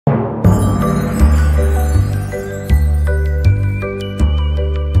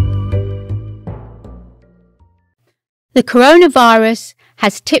The coronavirus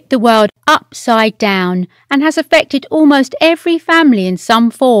has tipped the world upside down and has affected almost every family in some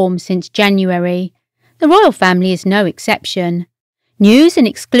form since January. The royal family is no exception. News and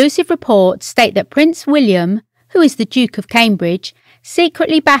exclusive reports state that Prince William, who is the Duke of Cambridge,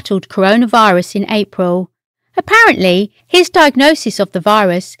 secretly battled coronavirus in April. Apparently, his diagnosis of the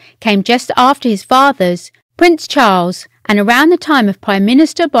virus came just after his father's, Prince Charles, and around the time of Prime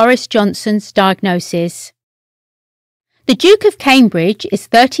Minister Boris Johnson's diagnosis. The Duke of Cambridge is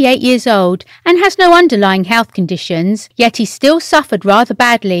 38 years old and has no underlying health conditions, yet he still suffered rather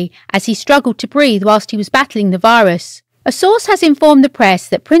badly as he struggled to breathe whilst he was battling the virus. A source has informed the press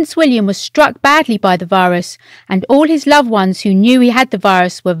that Prince William was struck badly by the virus, and all his loved ones who knew he had the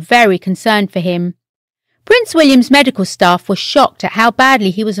virus were very concerned for him. Prince William's medical staff were shocked at how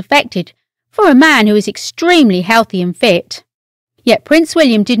badly he was affected for a man who is extremely healthy and fit. Yet Prince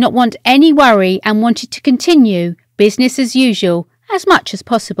William did not want any worry and wanted to continue business as usual as much as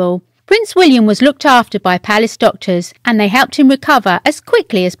possible. Prince William was looked after by palace doctors and they helped him recover as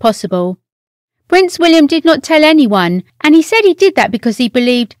quickly as possible. Prince William did not tell anyone, and he said he did that because he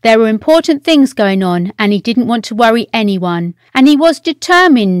believed there were important things going on and he didn't want to worry anyone, and he was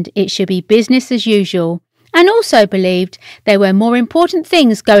determined it should be business as usual, and also believed there were more important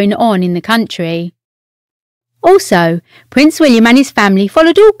things going on in the country. Also, Prince William and his family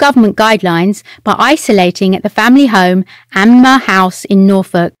followed all government guidelines by isolating at the family home, Anmer House in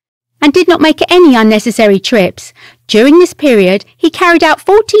Norfolk, and did not make any unnecessary trips. During this period, he carried out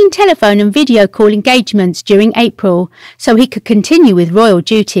 14 telephone and video call engagements during April, so he could continue with royal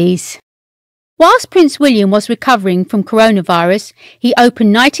duties. Whilst Prince William was recovering from coronavirus, he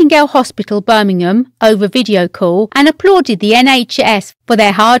opened Nightingale Hospital, Birmingham, over video call and applauded the NHS for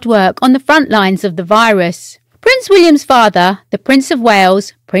their hard work on the front lines of the virus. Prince William's father, the Prince of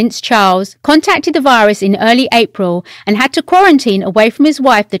Wales, Prince Charles, contacted the virus in early April and had to quarantine away from his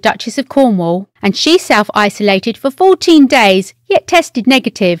wife, the Duchess of Cornwall, and she self-isolated for 14 days, yet tested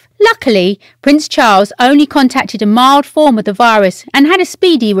negative. Luckily, Prince Charles only contacted a mild form of the virus and had a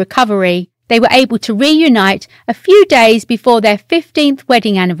speedy recovery. They were able to reunite a few days before their 15th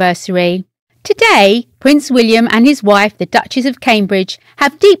wedding anniversary. Today, Prince William and his wife, the Duchess of Cambridge,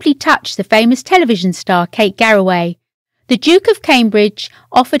 have deeply touched the famous television star Kate Garraway. The Duke of Cambridge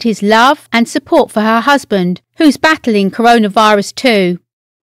offered his love and support for her husband, who's battling coronavirus too.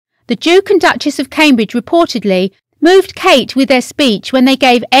 The Duke and Duchess of Cambridge reportedly moved Kate with their speech when they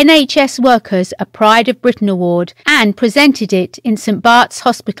gave NHS workers a Pride of Britain award and presented it in St Bart's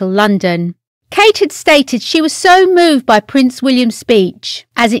Hospital, London. Kate had stated she was so moved by Prince William's speech,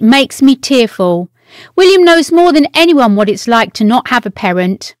 as it makes me tearful. William knows more than anyone what it's like to not have a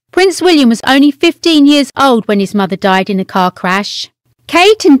parent. Prince William was only 15 years old when his mother died in a car crash.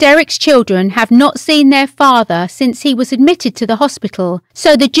 Kate and Derek's children have not seen their father since he was admitted to the hospital,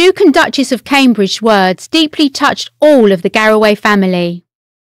 so the Duke and Duchess of Cambridge's words deeply touched all of the Garraway family.